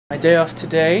My day off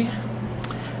today.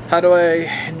 How do I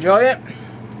enjoy it?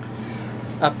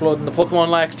 Uploading the Pokemon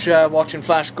lecture, watching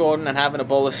Flash Gordon, and having a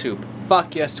bowl of soup.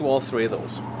 Fuck yes to all three of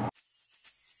those.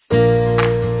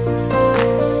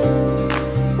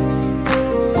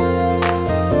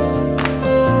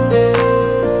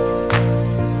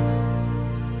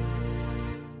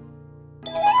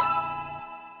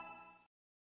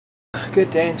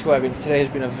 Good day into everyone. Today has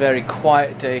been a very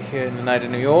quiet day here in the night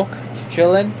of New York.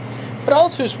 Chilling. But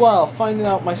also as well, finding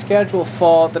out my schedule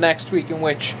for the next week, in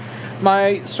which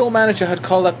my store manager had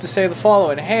called up to say the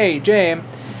following: "Hey, James,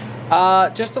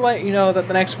 just to let you know that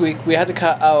the next week we had to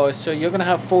cut hours, so you're going to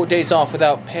have 4 days off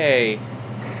without pay.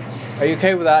 Are you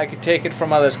okay with that? I could take it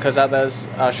from others because others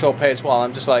are short pay as well."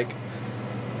 I'm just like,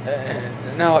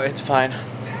 no, it's fine.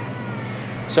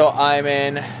 So I'm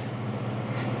in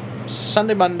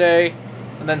Sunday, Monday,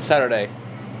 and then Saturday.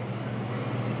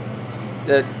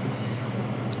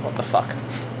 What the fuck?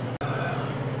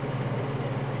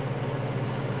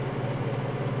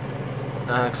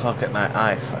 9 o'clock at night,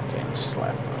 I fucking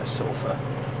slept on the sofa.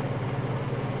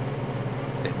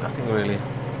 Did nothing really.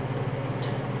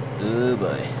 Oh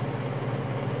boy.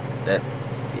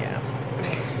 Yeah.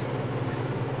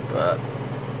 But,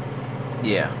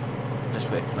 yeah.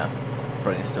 Just waking up.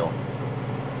 Brain still.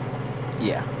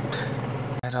 Yeah.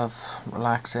 Bit of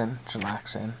relaxing,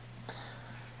 chillaxing.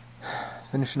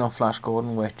 Finishing off Flash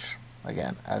Gordon, which,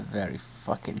 again, a very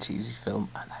fucking cheesy film,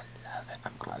 and I love it.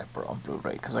 I'm glad I brought it on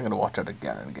Blu-ray, because I'm going to watch it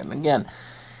again and again and again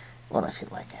when I feel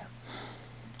like it.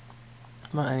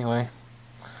 But anyway,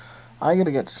 I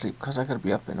gotta get to sleep, because I gotta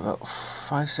be up in about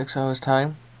 5-6 hours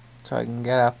time, so I can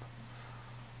get up,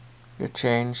 get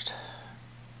changed,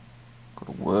 go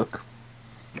to work.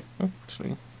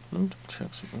 Actually, let me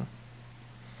check something.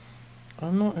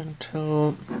 I'm not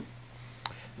until,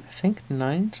 I think,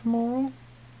 9 tomorrow?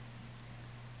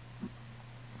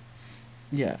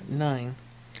 Yeah, 9.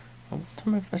 What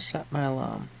time have I set my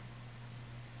alarm?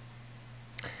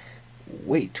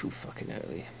 Way too fucking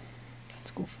early.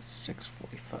 Let's go for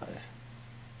 6:45.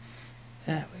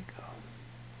 There we go.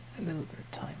 A little bit of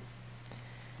time.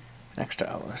 An extra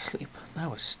hour of sleep.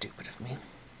 That was stupid of me.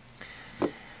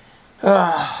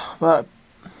 But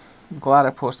I'm glad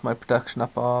I posted my production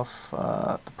up of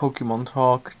the Pokemon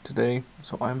talk today,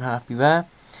 so I'm happy there.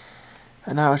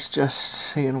 And now it's just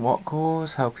seeing what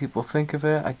goes, how people think of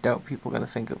it. I doubt people are going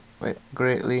to think of it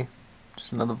greatly.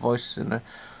 Just another voice in a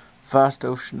vast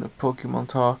ocean of Pokemon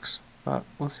talks, but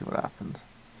we'll see what happens.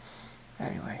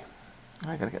 Anyway,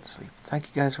 I gotta get to sleep. Thank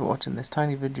you guys for watching this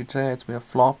tiny video today. It's been a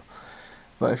flop,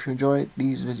 but if you enjoy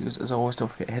these videos, as always, don't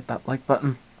forget to hit that like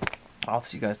button. I'll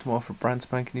see you guys tomorrow for a brand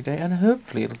spanking new day, and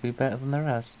hopefully it'll be better than the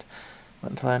rest.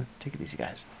 But until then, take it easy,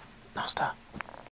 guys. Nasta.